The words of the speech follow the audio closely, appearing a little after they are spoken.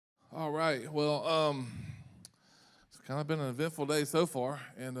All right. Well, it's kind of been an eventful day so far,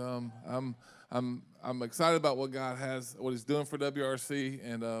 and I'm excited about what God has, what He's doing for WRC,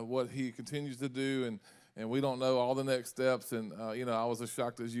 and what He continues to do, and we don't know all the next steps. And I was as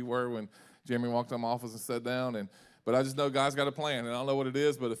shocked as you were when Jeremy walked in my office and sat down, but I just know God's got a plan, and I don't know what it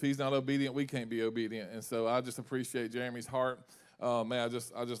is, but if He's not obedient, we can't be obedient. And so I just appreciate Jeremy's heart. Man, I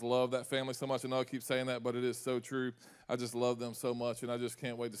just love that family so much. I know I keep saying that, but it is so true. I just love them so much, and I just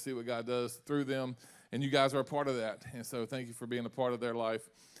can't wait to see what God does through them. And you guys are a part of that, and so thank you for being a part of their life.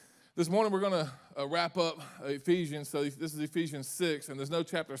 This morning we're going to wrap up Ephesians. So this is Ephesians 6, and there's no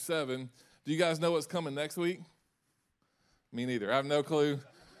chapter 7. Do you guys know what's coming next week? Me neither. I have no clue.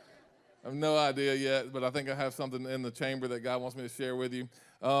 I have no idea yet, but I think I have something in the chamber that God wants me to share with you.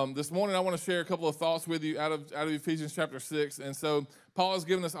 This morning I want to share a couple of thoughts with you out of Ephesians chapter 6. And so Paul has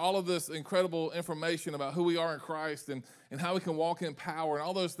given us all of this incredible information about who we are in Christ and how we can walk in power and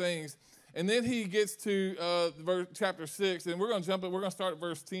all those things. And then he gets to chapter 6, and we're going to jump in. We're going to start at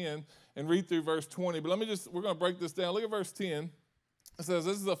verse 10 and read through verse 20. But we're going to break this down. Look at verse 10. It says,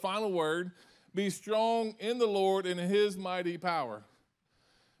 this is the final word. Be strong in the Lord and in His mighty power.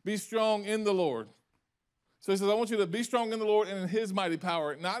 Be strong in the Lord. So he says, I want you to be strong in the Lord and in His mighty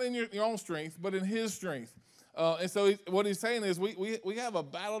power, not in your own strength, but in His strength. And so what he's saying is we have a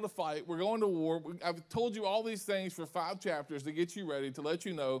battle to fight. We're going to war. I've told you all these things for 5 chapters to get you ready, to let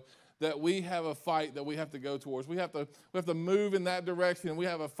you know that we have a fight that we have to go towards. We have to move in that direction. We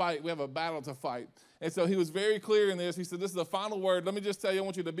have a fight. We have a battle to fight. And so he was very clear in this. He said, this is the final word. Let me just tell you, I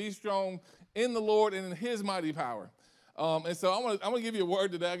want you to be strong in the Lord and in His mighty power. And so I'm going to give you a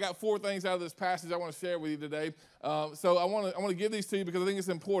word today. I got 4 things out of this passage I want to share with you today. So I want to give these to you because I think it's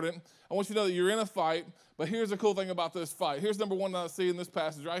important. I want you to know that you're in a fight, but here's the cool thing about this fight. Here's number 1 that I see in this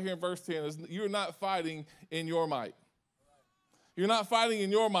passage right here in verse 10 is you're not fighting in your might. You're not fighting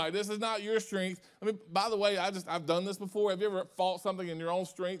in your might. This is not your strength. By the way, I've done this before. Have you ever fought something in your own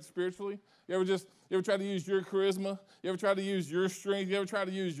strength spiritually? You ever try to use your charisma? You ever try to use your strength? You ever try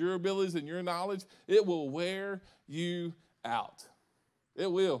to use your abilities and your knowledge? It will wear you out. It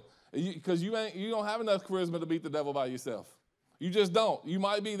will. Because you don't have enough charisma to beat the devil by yourself. You just don't. You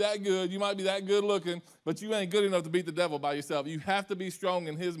might be that good. You might be that good looking, but you ain't good enough to beat the devil by yourself. You have to be strong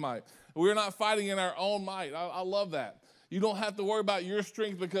in His might. We're not fighting in our own might. I love that. You don't have to worry about your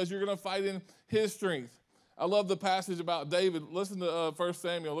strength because you're going to fight in His strength. I love the passage about David. Listen to 1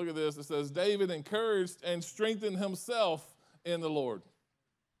 Samuel. Look at this. It says, David encouraged and strengthened himself in the Lord.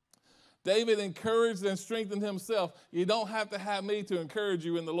 David encouraged and strengthened himself. You don't have to have me to encourage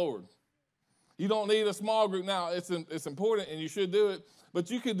you in the Lord. You don't need a small group. Now, it's important, and you should do it, but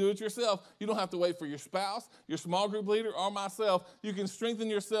you can do it yourself. You don't have to wait for your spouse, your small group leader, or myself. You can strengthen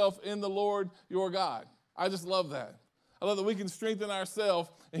yourself in the Lord your God. I just love that. I love that we can strengthen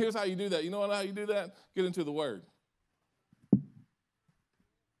ourselves. And here's how you do that. You know how you do that? Get into the Word.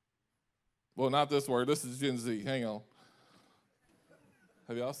 Well, not this word. This is Gen Z. Hang on.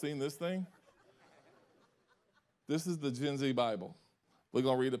 Have y'all seen this thing? This is the Gen Z Bible. We're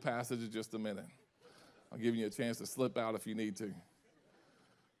going to read a passage in just a minute. I'll give you a chance to slip out if you need to.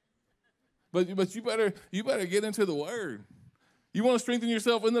 But you better get into the Word. You want to strengthen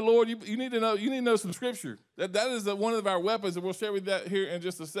yourself in the Lord, you need to know some Scripture. That is one of our weapons, and we'll share with that here in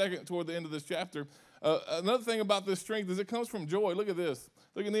just a second toward the end of this chapter. Another thing about this strength is it comes from joy. Look at this.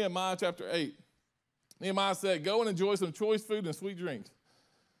 Look at Nehemiah chapter 8. Nehemiah said, go and enjoy some choice food and sweet drinks.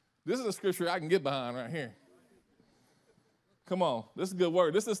 This is a scripture I can get behind right here. Come on, this is a good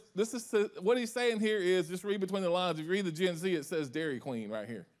word. This is what he's saying here is, just read between the lines. If you read the Gen Z, it says Dairy Queen right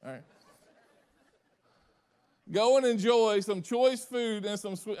here. All right. Go and enjoy some choice food and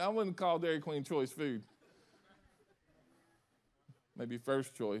some sweet. I wouldn't call Dairy Queen choice food. Maybe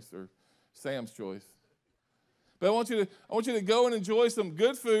First Choice or Sam's Choice. But I want you to go and enjoy some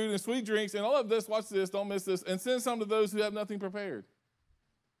good food and sweet drinks. And all of this, watch this, don't miss this, and send some to those who have nothing prepared.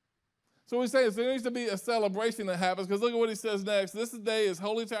 So what he's saying is there needs to be a celebration that happens, because look at what he says next. This day is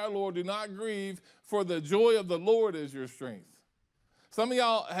holy to our Lord. Do not grieve, for the joy of the Lord is your strength. Some of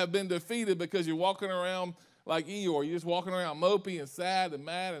y'all have been defeated because you're walking around like Eeyore. You're just walking around mopey and sad and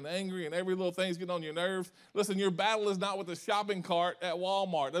mad and angry, and every little thing's getting on your nerves. Listen, your battle is not with the shopping cart at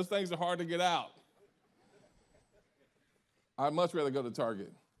Walmart. Those things are hard to get out. I'd much rather go to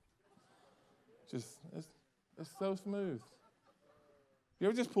Target. It's so smooth. You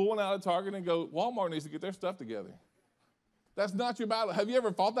ever just pull one out of Target and go, Walmart needs to get their stuff together? That's not your battle. Have you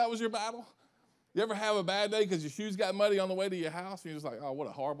ever thought that was your battle? You ever have a bad day because your shoes got muddy on the way to your house, and you're just like, oh, what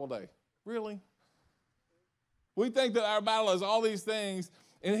a horrible day. Really? We think that our battle is all these things,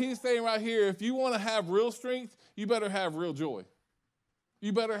 and he's saying right here, if you want to have real strength, you better have real joy.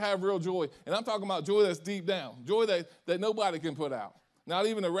 You better have real joy. And I'm talking about joy that's deep down, joy that nobody can put out. Not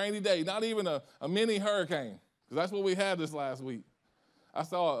even a rainy day, not even a mini hurricane, because that's what we had this last week. I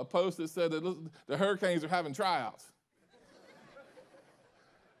saw a post that said that the Hurricanes are having tryouts.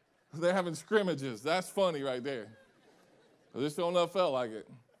 They're having scrimmages. That's funny right there. This sure enough felt like it.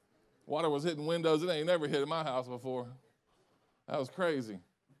 Water was hitting windows. It ain't never hit in my house before. That was crazy.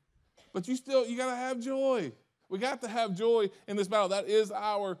 But you got to have joy. We got to have joy in this battle. That is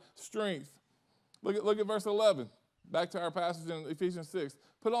our strength. Look at verse 11. Back to our passage in Ephesians 6.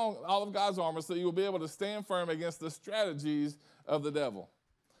 Put on all of God's armor so you will be able to stand firm against the strategies of the devil.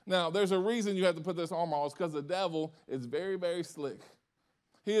 Now, there's a reason you have to put this armor on. It's because the devil is very, very slick.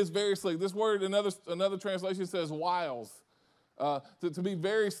 He is very slick. This word, another translation says wiles. To be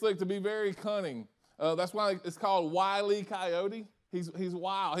very slick, to be very cunning. That's why it's called Wile E. Coyote. He's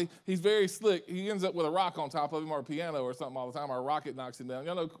wild. He's very slick. He ends up with a rock on top of him or a piano or something all the time, or a rocket knocks him down.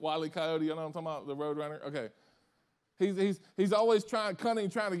 Y'all know Wile E. Coyote? Y'all know what I'm talking about, the road runner? Okay. He's always trying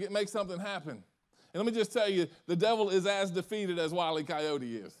to make something happen. And let me just tell you, the devil is as defeated as Wile E.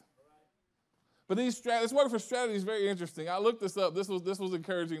 Coyote is. But this word for strategy is very interesting. I looked this up. This was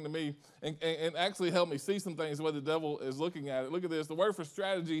encouraging to me and actually helped me see some things the way the devil is looking at it. Look at this. The word for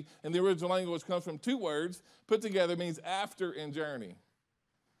strategy in the original language comes from two words put together, means after and journey.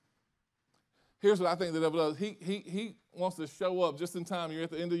 Here's what I think the devil does. He wants to show up just in time. You're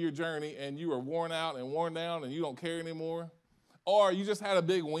at the end of your journey and you are worn out and worn down and you don't care anymore. Or you just had a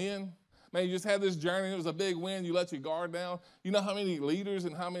big win. Man, you just had this journey. It was a big win. You let your guard down. You know how many leaders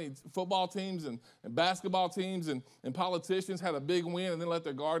and how many football teams and basketball teams and politicians had a big win and then let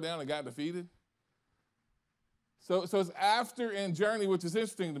their guard down and got defeated? So it's after and journey, which is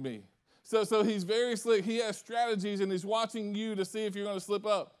interesting to me. So he's very slick. He has strategies, and he's watching you to see if you're going to slip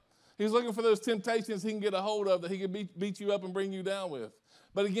up. He's looking for those temptations he can get a hold of that he can beat you up and bring you down with.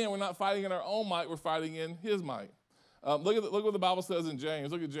 But again, we're not fighting in our own might. We're fighting in his might. Look what the Bible says in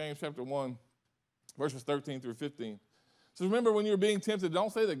James. Look at James chapter 1, verses 13 through 15. So remember, when you're being tempted,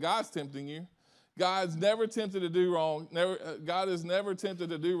 don't say that God's tempting you. God's never tempted to do wrong. God is never tempted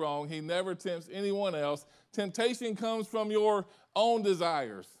to do wrong. He never tempts anyone else. Temptation comes from your own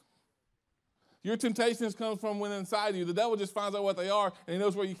desires. Your temptations come from within inside you. The devil just finds out what they are, and he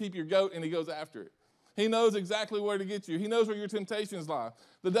knows where you keep your goat, and he goes after it. He knows exactly where to get you. He knows where your temptations lie.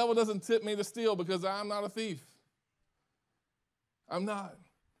 The devil doesn't tempt me to steal because I'm not a thief. I'm not.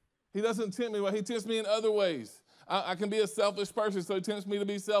 He doesn't tempt me. Well, he tempts me in other ways. I can be a selfish person, so he tempts me to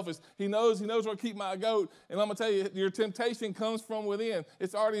be selfish. He knows where to keep my goat. And I'm going to tell you, your temptation comes from within.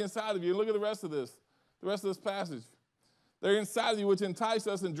 It's already inside of you. Look at the rest of this passage. They're inside of you, which entice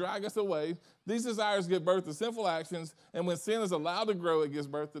us and drag us away. These desires give birth to sinful actions, and when sin is allowed to grow, it gives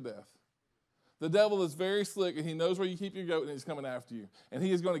birth to death. The devil is very slick, and he knows where you keep your goat, and he's coming after you. And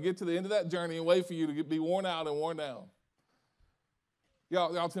he is going to get to the end of that journey and wait for you to be worn out and worn down.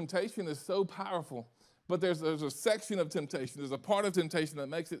 Y'all, temptation is so powerful, but there's a section of temptation. There's a part of temptation that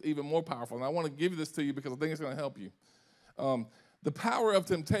makes it even more powerful, and I want to give you this to you because I think it's going to help you. The power of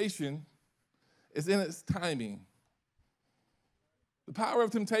temptation is in its timing. The power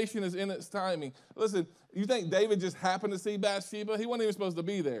of temptation is in its timing. Listen, you think David just happened to see Bathsheba? He wasn't even supposed to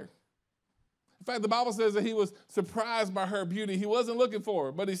be there. In fact, the Bible says that he was surprised by her beauty. He wasn't looking for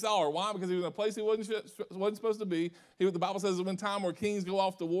her, but he saw her. Why? Because he was in a place he wasn't supposed to be. The Bible says that when time where kings go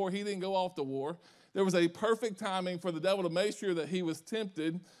off to war, he didn't go off to war. There was a perfect timing for the devil to make sure that he was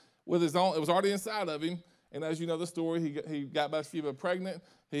tempted with his own. It was already inside of him. And as you know the story, he got Bathsheba pregnant.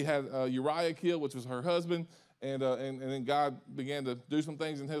 He had Uriah killed, which was her husband. And then God began to do some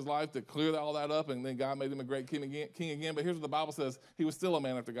things in his life to clear all that up. And then God made him a great king again. But here's what the Bible says. He was still a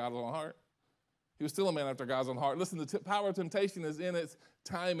man after God's own heart. He was still a man after God's own heart. Listen, the power of temptation is in its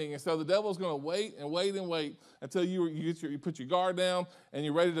timing. And so the devil's going to wait and wait and wait until you put your guard down and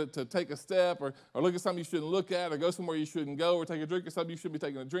you're ready to take a step or look at something you shouldn't look at or go somewhere you shouldn't go or take a drink of something you shouldn't be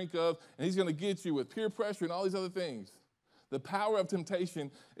taking a drink of. And he's going to get you with peer pressure and all these other things. The power of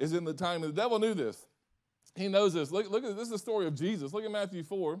temptation is in the timing. The devil knew this. He knows this. Look at this is the story of Jesus. Look at Matthew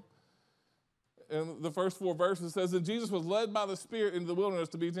 4. In the first 4 verses, it says that Jesus was led by the Spirit into the wilderness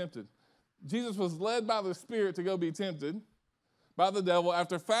to be tempted. Jesus was led by the Spirit to go be tempted by the devil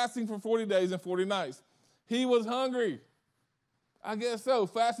after fasting for 40 days and 40 nights. He was hungry. I guess so.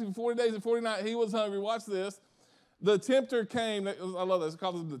 Fasting for 40 days and 40 nights, he was hungry. Watch this. The tempter came. I love this. It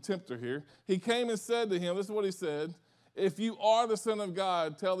calls him the tempter here. He came and said to him, this is what he said, if you are the Son of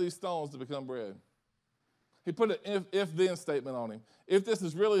God, tell these stones to become bread. He put an if-then statement on him. If this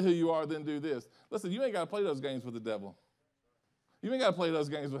is really who you are, then do this. Listen, you ain't got to play those games with the devil. You ain't got to play those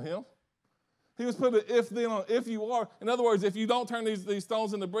games with him. He was putting an if then on if you are. In other words, if you don't turn these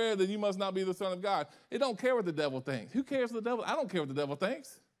stones into bread, then you must not be the Son of God. It don't care what the devil thinks. Who cares what the devil? I don't care what the devil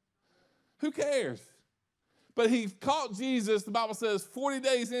thinks. Who cares? But he caught Jesus, the Bible says, 40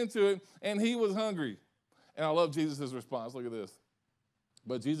 days into it, and he was hungry. And I love Jesus' response. Look at this.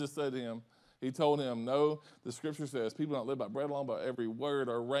 But Jesus said to him, he told him, no, the scripture says, people don't live by bread alone, but every word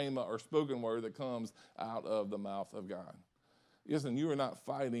or rhema or spoken word that comes out of the mouth of God. Listen, you are not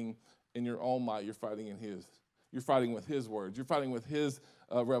fighting in your own might. You're fighting in his. You're fighting with his words. You're fighting with his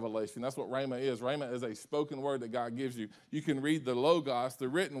revelation. That's what rhema is. Rhema is a spoken word that God gives you. You can read the Logos, the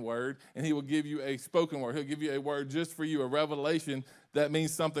written word, and he will give you a spoken word. He'll give you a word just for you, a revelation that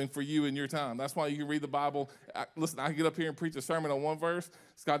means something for you in your time. That's why you can read the Bible. Listen, I can get up here and preach a sermon on one verse.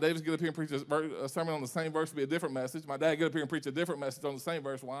 Scott Davis get up here and preach a sermon on the same verse, be a different message. My dad get up here and preach a different message on the same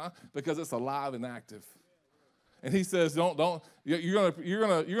verse. Why? Because it's alive and active. And he says, you're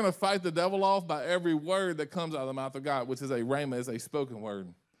gonna fight the devil off by every word that comes out of the mouth of God, which is a rhema, is a spoken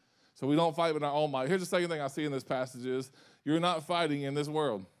word. So we don't fight with our own might. Here's the second thing I see in this passage is you're not fighting in this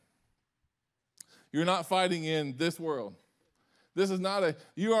world. You're not fighting in this world. This is not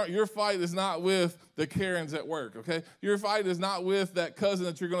your fight is not with the Karens at work, okay? Your fight is not with that cousin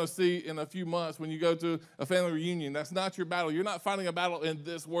that you're going to see in a few months when you go to a family reunion. That's not your battle. You're not fighting a battle in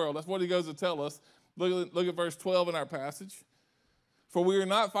this world. That's what he goes to tell us. Look at verse 12 in our passage. For we are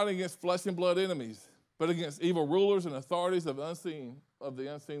not fighting against flesh and blood enemies, but against evil rulers and authorities of the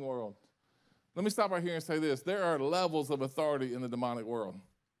unseen world. Let me stop right here and say this. There are levels of authority in the demonic world,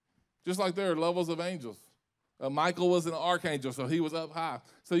 just like there are levels of angels. Michael was an archangel, so he was up high.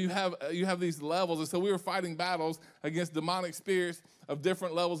 So you have these levels, and so we were fighting battles against demonic spirits of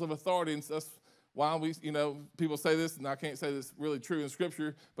different levels of authority, and that's why people say this, and I can't say this really true in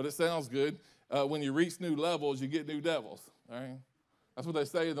Scripture, but it sounds good. When you reach new levels, you get new devils. All right? That's what they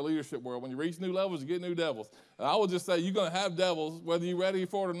say in the leadership world. When you reach new levels, you get new devils. And I will just say you're going to have devils, whether you're ready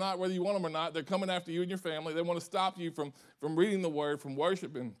for it or not, whether you want them or not. They're coming after you and your family. They want to stop you from reading the word, from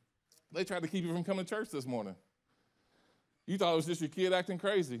worshiping. They tried to keep you from coming to church this morning. You thought it was just your kid acting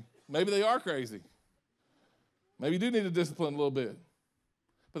crazy. Maybe they are crazy. Maybe you do need to discipline a little bit.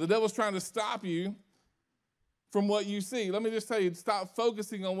 But the devil's trying to stop you from what you see. Let me just tell you, stop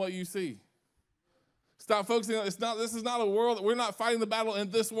focusing on what you see. Stop focusing on, this is not a world, we're not fighting the battle in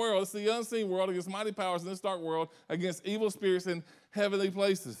this world. It's the unseen world against mighty powers in this dark world, against evil spirits in heavenly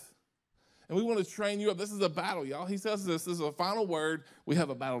places. And we want to train you up. This is a battle, y'all. He says this is a final word. We have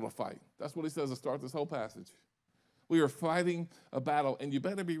a battle to fight. That's what he says to start this whole passage. We are fighting a battle, and you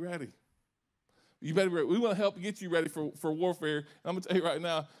better be ready. You better be ready. We want to help get you ready for warfare. And I'm going to tell you right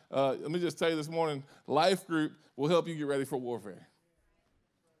now, let me just tell you this morning, Life Group will help you get ready for warfare.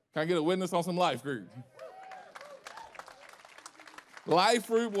 Can I get a witness on some Life Group? Life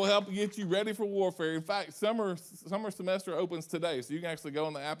Group will help get you ready for warfare. In fact, summer semester opens today, so you can actually go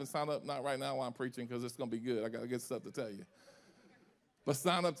on the app and sign up. Not right now while I'm preaching because it's going to be good. I got good stuff to tell you. But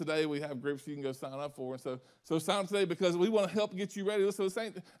sign up today. We have groups you can go sign up for. And so sign up today because we want to help get you ready.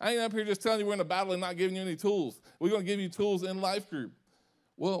 Listen, I ain't up here just telling you we're in a battle and not giving you any tools. We're going to give you tools in Life Group.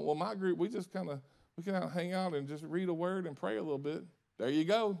 Well, my group, we can hang out and just read a word and pray a little bit. There you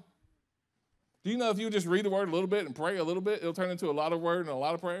go. Do you know if you just read the word a little bit and pray a little bit, it'll turn into a lot of word and a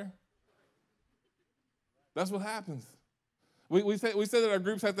lot of prayer? That's what happens. We say that our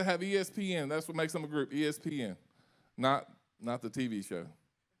groups have to have ESPN. That's what makes them a group, ESPN, not the TV show.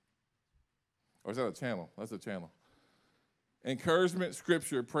 Or is that a channel? That's a channel. Encouragement,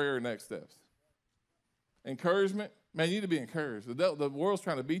 scripture, prayer, next steps. Encouragement, man, you need to be encouraged. The world's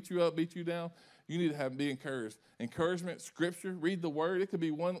trying to beat you up, beat you down. You need to be encouraged. Encouragement, scripture, read the word. It could be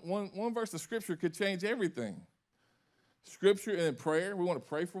one verse of scripture could change everything. Scripture and prayer. We want to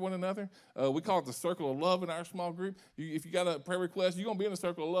pray for one another. We call it the circle of love in our small group. If you got a prayer request, you're going to be in the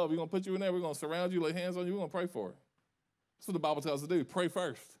circle of love. We're going to put you in there. We're going to surround you, lay hands on you. We're going to pray for it. That's what the Bible tells us to do. Pray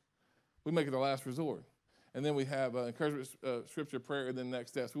first. We make it the last resort. And then we have encouragement, scripture, prayer, and then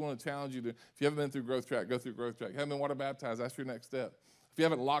next steps. We want to challenge you to, if you haven't been through Growth Track, go through Growth Track. If you haven't been water baptized, that's your next step. If you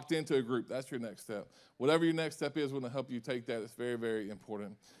haven't locked into a group, that's your next step. Whatever your next step is, we're going to help you take that. It's very, very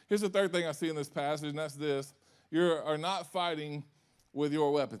important. Here's the third thing I see in this passage, and that's this. You are not fighting with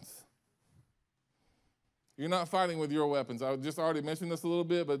your weapons. You're not fighting with your weapons. I just already mentioned this a little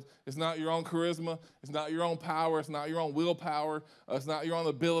bit, but it's not your own charisma. It's not your own power. It's not your own willpower. It's not your own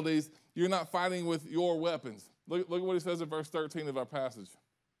abilities. You're not fighting with your weapons. Look at what he says in verse 13 of our passage.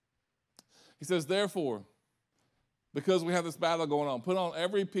 He says, therefore, because we have this battle going on, put on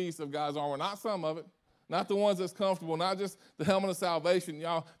every piece of God's armor, not some of it, not the ones that's comfortable, not just the helmet of salvation.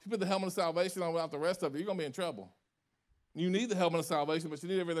 Y'all, if you put the helmet of salvation on without the rest of it, you're going to be in trouble. You need the helmet of salvation, but you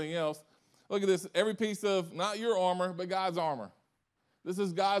need everything else. Look at this. Every piece of, not your armor, but God's armor. This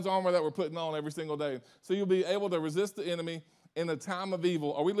is God's armor that we're putting on every single day. So you'll be able to resist the enemy in a time of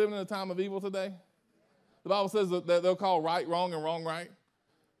evil. Are we living in a time of evil today? The Bible says that they'll call right wrong and wrong right.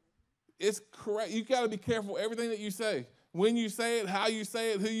 It's correct. You got to be careful everything that you say. When you say it, how you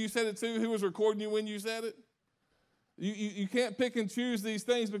say it, who you said it to, who was recording you when you said it. You can't pick and choose these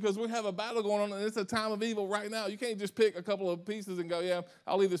things because we have a battle going on and it's a time of evil right now. You can't just pick a couple of pieces and go, yeah,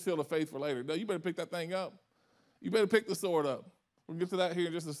 I'll leave this shield of faith for later. No, you better pick that thing up. You better pick the sword up. We'll get to that here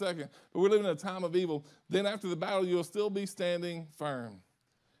in just a second. But we're living in a time of evil. Then after the battle, you'll still be standing firm.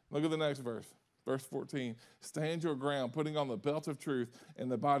 Look at the next verse. Verse 14, stand your ground, putting on the belt of truth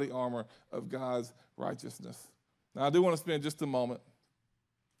and the body armor of God's righteousness. Now, I do want to spend just a moment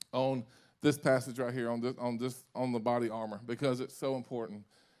on this passage right here, on the body armor, because it's so important.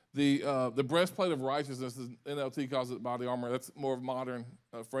 The breastplate of righteousness, NLT calls it body armor. That's more of modern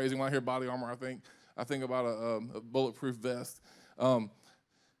phrasing. When I hear body armor, I think about a bulletproof vest.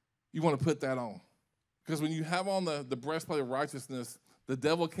 You want to put that on, because when you have on the breastplate of righteousness, the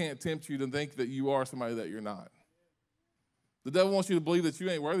devil can't tempt you to think that you are somebody that you're not. The devil wants you to believe that you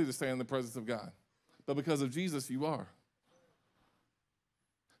ain't worthy to stand in the presence of God. But because of Jesus, you are.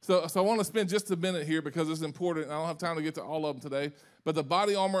 So I want to spend just a minute here because it's important. I don't have time to get to all of them today. But the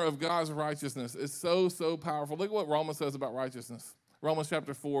body armor of God's righteousness is so, so powerful. Look at what Romans says about righteousness. Romans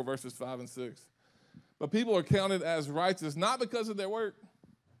chapter 4, verses 5 and 6. But people are counted as righteous not because of their work.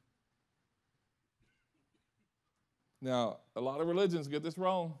 Now, a lot of religions get this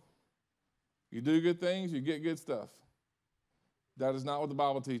wrong. You do good things, you get good stuff. That is not what the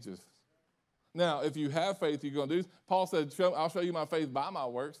Bible teaches. Now, if you have faith, you're going to do. Paul said, I'll show you my faith by my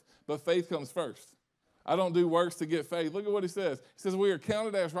works, but faith comes first. I don't do works to get faith. Look at what he says. He says, we are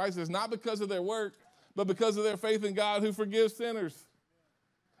counted as righteous not because of their work, but because of their faith in God who forgives sinners.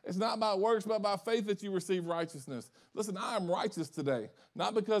 It's not by works, but by faith that you receive righteousness. Listen, I am righteous today,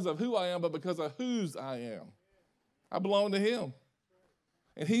 not because of who I am, but because of whose I am. I belong to him,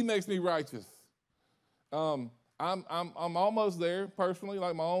 and he makes me righteous. I'm almost there personally,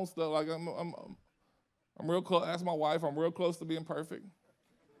 like my own stuff. Like I'm real close. Ask my wife. I'm real close to being perfect.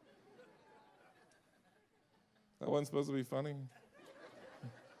 That wasn't supposed to be funny.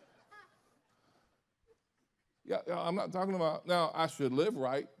 Yeah, I'm not talking about now. I should live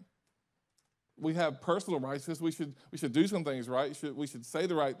right. We have personal righteousness. We should do some things right. We should say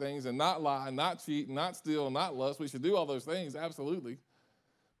the right things and not lie, not cheat, not steal, not lust. We should do all those things, absolutely.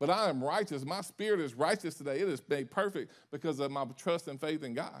 But I am righteous. My spirit is righteous today. It is made perfect because of my trust and faith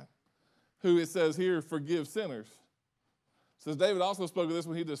in God, who it says here forgives sinners. It says David also spoke of this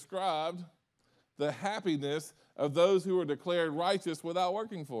when he described the happiness of those who are declared righteous without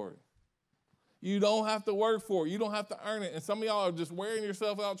working for it. You don't have to work for it. You don't have to earn it. And some of y'all are just wearing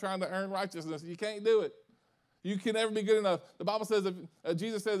yourself out trying to earn righteousness. You can't do it. You can never be good enough. The Bible says,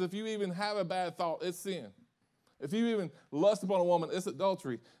 Jesus says, if you even have a bad thought, it's sin. If you even lust upon a woman, it's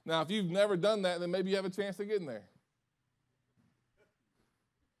adultery. Now, if you've never done that, then maybe you have a chance to get in there.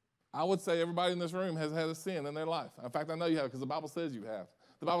 I would say everybody in this room has had a sin in their life. In fact, I know you have because the Bible says you have.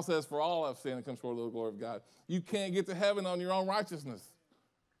 The Bible says, for all have sinned and come short of the glory of God. You can't get to heaven on your own righteousness.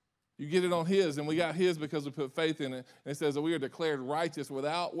 You get it on his, and we got his because we put faith in it. And it says that we are declared righteous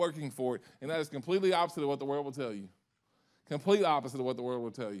without working for it. And that is completely opposite of what the world will tell you. Complete opposite of what the world will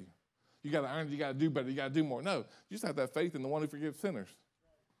tell you. You got to earn it, you got to do better, you got to do more. No, you just have to have faith in the one who forgives sinners.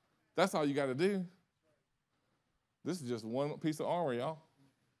 That's all you got to do. This is just one piece of armor, y'all.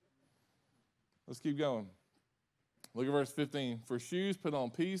 Let's keep going. Look at verse 15. For shoes, put on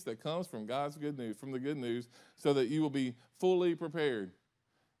peace that comes from God's good news, from the good news, so that you will be fully prepared.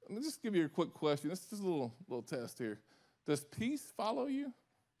 Let me just give you a quick question. This is just a little test here. Does peace follow you?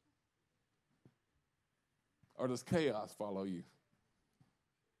 Or does chaos follow you?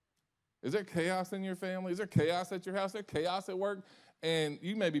 Is there chaos in your family? Is there chaos at your house? Is there chaos at work? And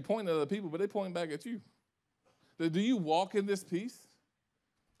you may be pointing at other people, but they're pointing back at you. Do you walk in this peace?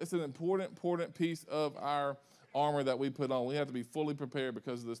 It's an important piece of our armor that we put on. We have to be fully prepared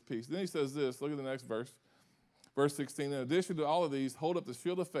because of this peace. Then he says this. Look at the next verse. Verse 16, in addition to all of these, hold up the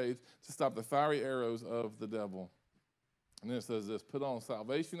shield of faith to stop the fiery arrows of the devil. And then it says this, put on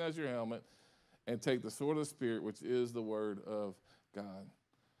salvation as your helmet and take the sword of the Spirit, which is the word of God.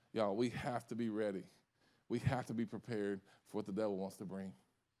 Y'all, we have to be ready. We have to be prepared for what the devil wants to bring.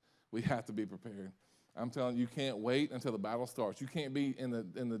 We have to be prepared. I'm telling you, you can't wait until the battle starts. You can't be in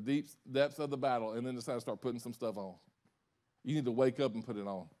the deep depths of the battle and then decide to start putting some stuff on. You need to wake up and put it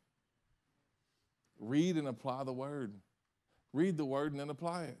on. Read and apply the word. Read the word and then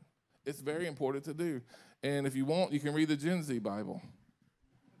apply it. It's very important to do. And if you want, you can read the Gen Z Bible.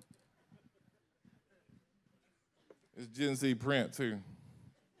 It's Gen Z print, too.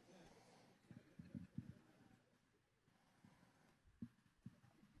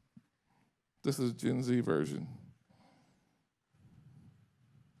 This is Gen Z version.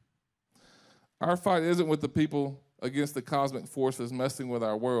 Our fight isn't with the people against the cosmic forces messing with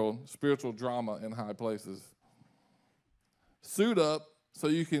our world, spiritual drama in high places. Suit up so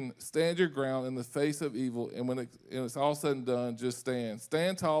you can stand your ground in the face of evil, and when it's all said and done, just stand.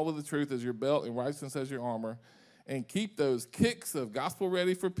 Stand tall with the truth as your belt and righteousness as your armor, and keep those kicks of gospel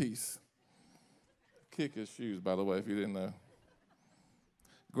ready for peace. Kick is shoes, by the way, if you didn't know.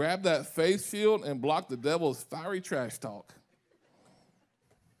 Grab that faith shield and block the devil's fiery trash talk.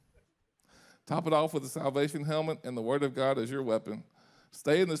 Top it off with the salvation helmet and the word of God as your weapon.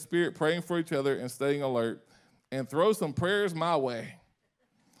 Stay in the spirit, praying for each other and staying alert. And throw some prayers my way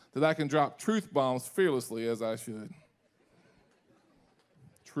that I can drop truth bombs fearlessly as I should.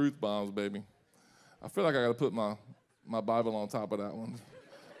 Truth bombs, baby. I feel like I got to put my Bible on top of that one.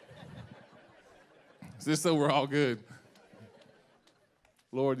 Just so we're all good.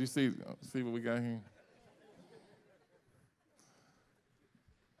 Lord, you see what we got here?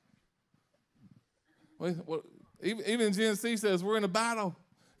 Even Gen Z says we're in a battle.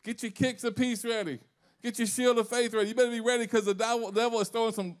 Get your kicks of peace ready. Get your shield of faith ready. You better be ready because the devil is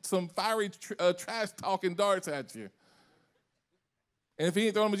throwing some fiery trash talking darts at you. And if he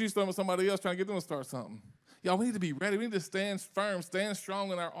ain't throwing them at you, he's throwing them at somebody else trying to get them to start something. Y'all, we need to be ready. We need to stand firm, stand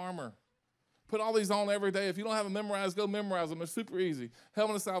strong in our armor. Put all these on every day. If you don't have them memorized, go memorize them. It's super easy.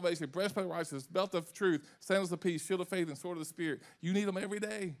 Helmet of salvation, breastplate of righteousness, belt of truth, sandals of peace, shield of faith, and sword of the Spirit. You need them every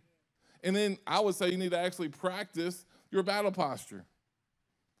day. And then I would say you need to actually practice your battle posture.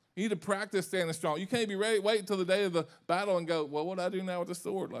 You need to practice standing strong. You can't be ready, wait until the day of the battle and go, well, what do I do now with the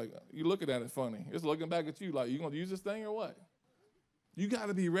sword? Like, you're looking at it funny. It's looking back at you like, you going to use this thing or what? You got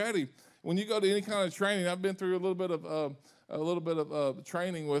to be ready. When you go to any kind of training, I've been through a little bit of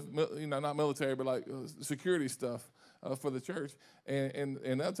training with, not military, but like security stuff for the church. And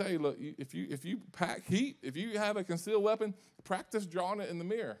they'll tell you, look, if you pack heat, if you have a concealed weapon, practice drawing it in the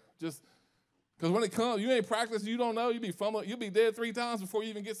mirror. Just because when it comes, you ain't practiced, you don't know, you be fumbling, you'll be dead 3 times before you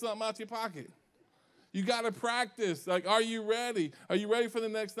even get something out your pocket. You got to practice. Like, are you ready? Are you ready for the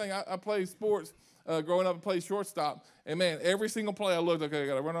next thing? I played sports growing up and played shortstop. And, man, every single play I looked, okay, I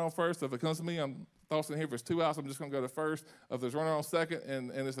got to run on first. If it comes to me, I'm tossing here. If it's 2 outs, I'm just going to go to first. If there's runner on second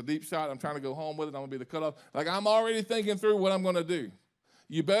and it's a deep shot, I'm trying to go home with it. I'm going to be the cutoff. Like, I'm already thinking through what I'm going to do.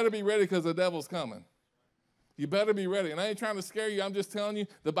 You better be ready because the devil's coming. You better be ready. And I ain't trying to scare you. I'm just telling you,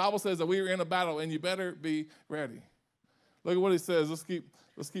 the Bible says that we are in a battle, and you better be ready. Look at what it says. Let's keep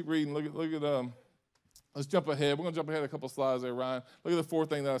reading. Look at let's jump ahead. We're going to jump ahead a couple slides there, Ryan. Look at the fourth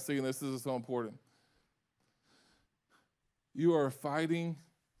thing that I see in this. This is so important. You are fighting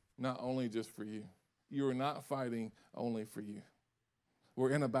not only just for you. You are not fighting only for you.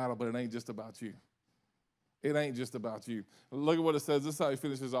 We're in a battle, but it ain't just about you. It ain't just about you. Look at what it says. This is how he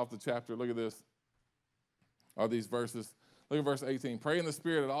finishes off the chapter. Look at this. Are these verses. Look at verse 18. Pray in the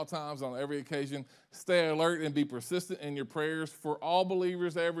Spirit at all times, on every occasion. Stay alert and be persistent in your prayers for all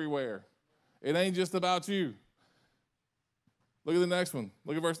believers everywhere. It ain't just about you. Look at the next one.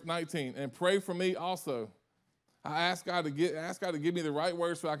 Look at verse 19. And pray for me also. I ask God to give me the right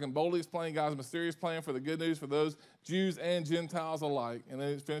words so I can boldly explain God's mysterious plan for the good news for those Jews and Gentiles alike. And then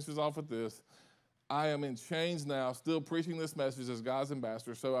it finishes off with this. I am in chains now, still preaching this message as God's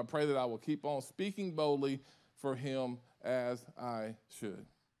ambassador, so I pray that I will keep on speaking boldly for him as I should.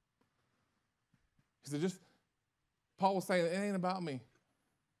 He said, Paul was saying, it ain't about me.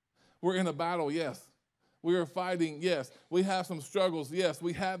 We're in a battle, yes. We are fighting, yes. We have some struggles, yes.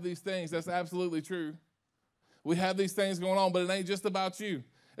 We have these things. That's absolutely true. We have these things going on, but it ain't just about you.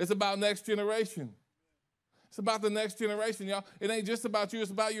 It's about next generation. It's about the next generation, y'all. It ain't just about you. It's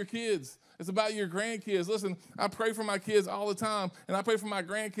about your kids. It's about your grandkids. Listen, I pray for my kids all the time, and I pray for my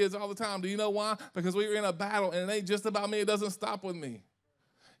grandkids all the time. Do you know why? Because we are in a battle, and it ain't just about me. It doesn't stop with me.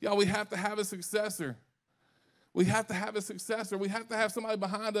 Y'all, we have to have a successor. We have to have a successor. We have to have somebody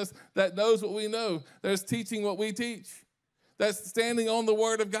behind us that knows what we know, that's teaching what we teach, that's standing on the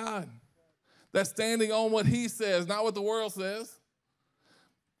Word of God, that's standing on what He says, not what the world says.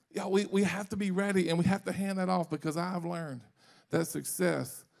 Yeah, we have to be ready, and we have to hand that off because I've learned that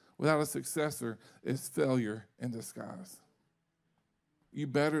success without a successor is failure in disguise. You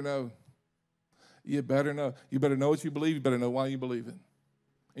better know. You better know. You better know what you believe. You better know why you believe it.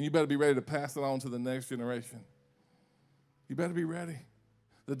 And you better be ready to pass it on to the next generation. You better be ready.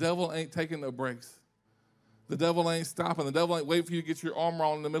 The devil ain't taking no breaks. The devil ain't stopping. The devil ain't waiting for you to get your armor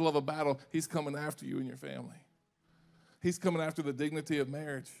on in the middle of a battle. He's coming after you and your family. He's coming after the dignity of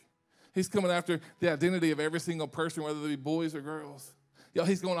marriage. He's coming after the identity of every single person, whether they be boys or girls.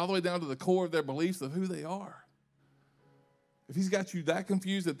 He's going all the way down to the core of their beliefs of who they are. If he's got you that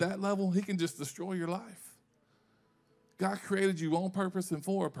confused at that level, he can just destroy your life. God created you on purpose and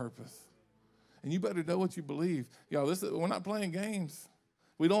for a purpose. And you better know what you believe. We're not playing games.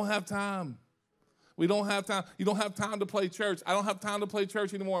 We don't have time. We don't have time. You don't have time to play church. I don't have time to play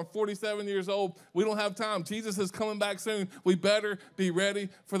church anymore. I'm 47 years old. We don't have time. Jesus is coming back soon. We better be ready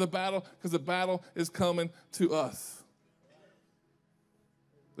for the battle because the battle is coming to us.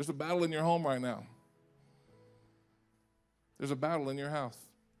 There's a battle in your home right now. There's a battle in your house.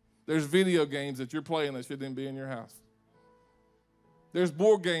 There's video games that you're playing that shouldn't be in your house. There's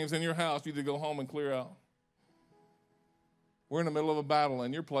board games in your house you need to go home and clear out. We're in the middle of a battle,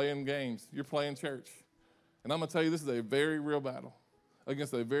 and you're playing games. You're playing church. And I'm going to tell you, this is a very real battle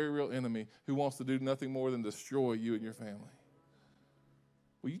against a very real enemy who wants to do nothing more than destroy you and your family.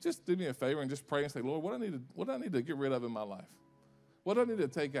 Will you just do me a favor and just pray and say, Lord, what do I need to get rid of in my life? What do I need to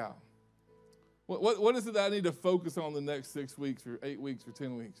take out? What is it that I need to focus on the next 6 weeks or 8 weeks or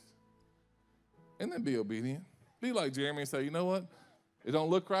 10 weeks? And then be obedient. Be like Jeremy and say, you know what? It don't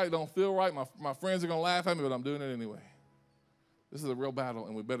look right. It don't feel right. My friends are going to laugh at me, but I'm doing it anyway. This is a real battle,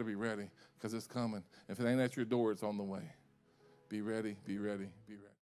 and we better be ready because it's coming. If it ain't at your door, it's on the way. Be ready, be ready, be ready.